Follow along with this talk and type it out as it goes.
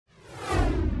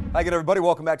Hi again, everybody.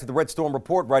 Welcome back to the Red Storm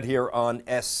Report right here on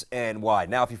SNY.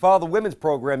 Now, if you follow the women's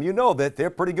program, you know that they're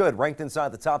pretty good, ranked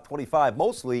inside the top 25,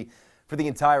 mostly for the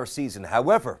entire season.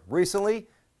 However, recently,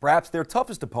 perhaps their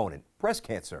toughest opponent, breast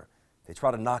cancer. They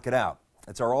try to knock it out.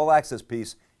 It's our all-access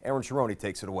piece. Erin Sharoni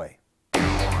takes it away.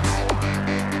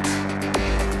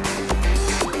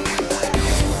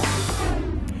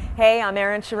 Hey, I'm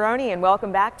Erin Sharoni, and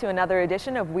welcome back to another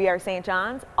edition of We Are St.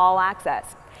 John's All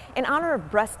Access. In honor of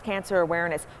breast cancer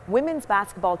awareness, women's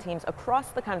basketball teams across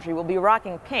the country will be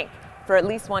rocking pink for at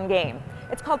least one game.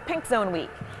 It's called Pink Zone Week,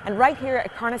 and right here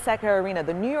at Carnesecca Arena,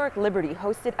 the New York Liberty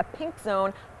hosted a Pink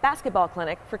Zone basketball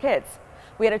clinic for kids.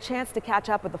 We had a chance to catch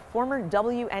up with the former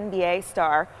WNBA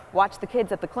star, watch the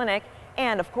kids at the clinic,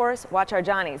 and of course, watch our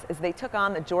Johnnies as they took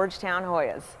on the Georgetown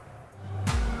Hoyas.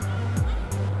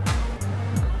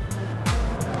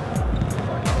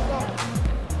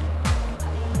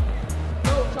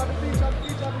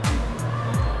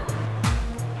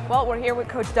 Well, we're here with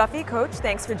Coach Duffy. Coach,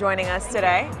 thanks for joining us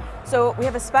today. So we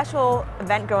have a special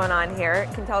event going on here.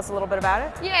 Can you tell us a little bit about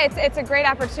it? Yeah, it's a great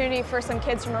opportunity for some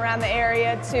kids from around the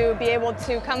area to be able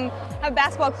to come have a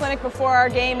basketball clinic before our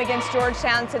game against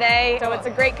Georgetown today. So it's a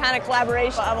great kind of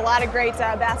collaboration of a lot of great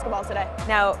basketball today.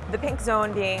 Now, the Pink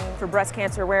Zone being for breast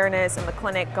cancer awareness and the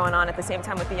clinic going on at the same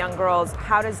time with the young girls,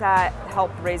 how does that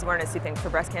help raise awareness, you think, for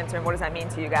breast cancer, and what does that mean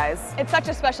to you guys? It's such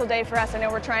a special day for us. I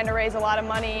know we're trying to raise a lot of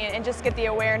money and just get the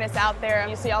awareness out there.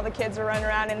 You see all the kids are running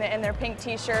around in their pink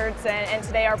t-shirts, and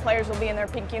today our players will be in their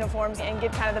pink uniforms and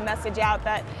get kind of the message out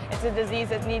that it's a disease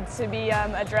that needs to be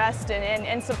addressed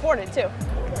and supported too.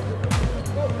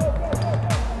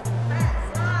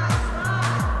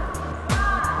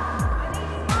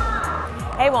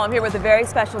 Hey, well, I'm here with a very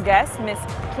special guest, Miss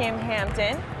Kim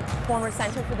Hampton, former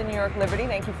center for the New York Liberty.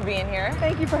 Thank you for being here.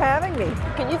 Thank you for having me.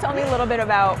 Can you tell me a little bit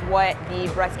about what the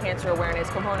breast cancer awareness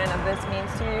component of this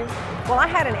means to you? Well, I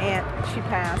had an aunt, she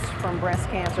passed from breast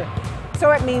cancer, so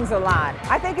it means a lot.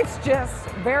 I think it's just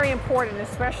very important,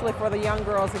 especially for the young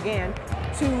girls, again,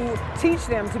 to teach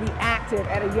them to be active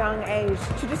at a young age,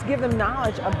 to just give them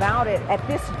knowledge about it. At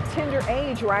this tender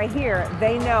age right here,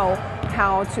 they know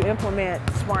how to implement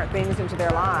smart things into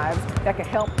their lives that can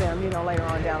help them, later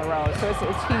on down the road. So it's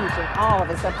huge, and all of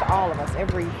us, up to all of us,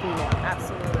 every female.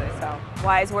 Absolutely. So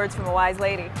wise words from a wise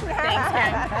lady. Thanks,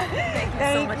 Ken. Thank you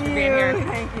so much for being here.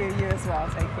 Thank you. You as well.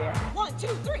 Take care. 1, 2,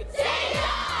 3. 4,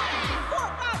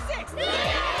 5, 6.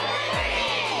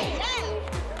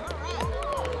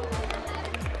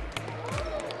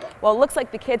 Well, it looks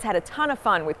like the kids had a ton of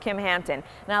fun with Kim Hampton.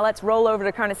 Now let's roll over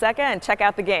to Carnesecca and check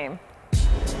out the game.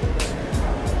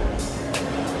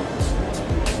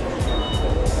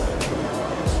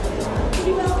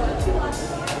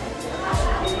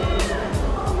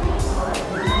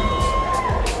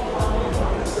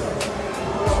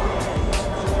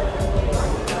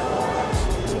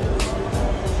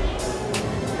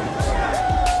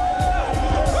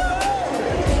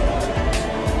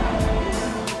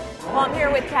 Well, I'm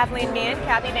here with Kathleen Meehan.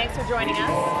 Kathy, thanks for joining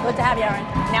us. Good to have you, Erin.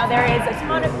 Now, there is a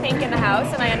ton of pink in the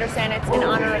house, and I understand it's in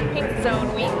honor of Pink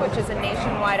Zone Week, which is a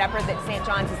nationwide effort that St.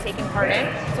 John's is taking part in.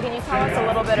 So can you tell us a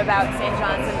little bit about St.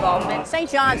 John's involvement? St.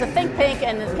 John's, the Think Pink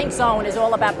and the Pink Zone is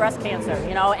all about breast cancer,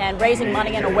 and raising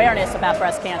money and awareness about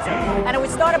breast cancer. And it was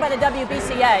started by the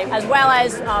WBCA, as well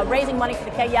as raising money for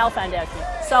the K. Foundation.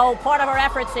 So part of our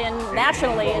efforts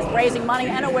nationally is raising money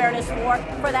and awareness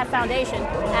for that foundation,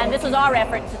 and this is our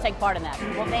effort to take part in that.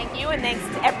 Well, thank you, and thanks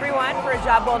to everyone for a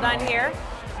job well done here.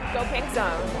 Go Pink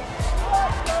Zone.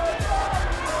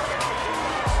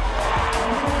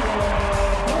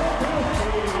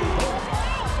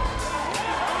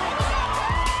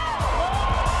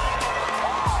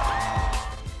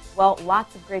 Well,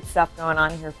 lots of great stuff going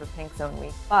on here for Pink Zone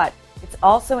Week, but it's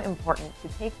also important to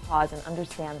take pause and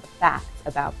understand the facts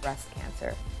about breast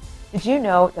cancer. Did you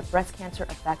know that breast cancer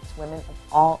affects women of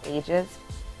all ages?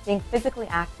 Being physically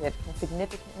active can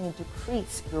significantly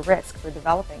decrease your risk for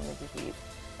developing the disease.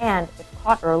 And if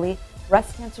caught early,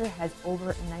 breast cancer has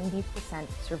over 90%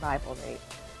 survival rate.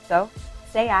 So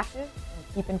stay active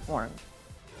and keep informed.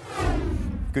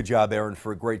 Good job, Erin,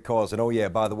 for a great cause. And oh yeah,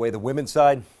 by the way, the women's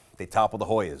side, they topple the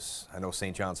Hoyas. I know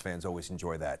St. John's fans always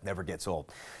enjoy that. Never gets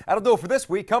old. That'll do it for this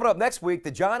week. Coming up next week,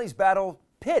 the Johnnies battle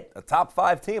Pitt, a top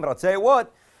 5 team. And I'll tell you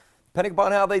what, depending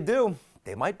upon how they do,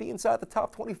 they might be inside the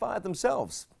top 25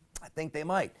 themselves. I think they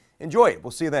might. Enjoy it.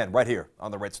 We'll see you then right here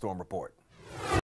on the Red Storm Report.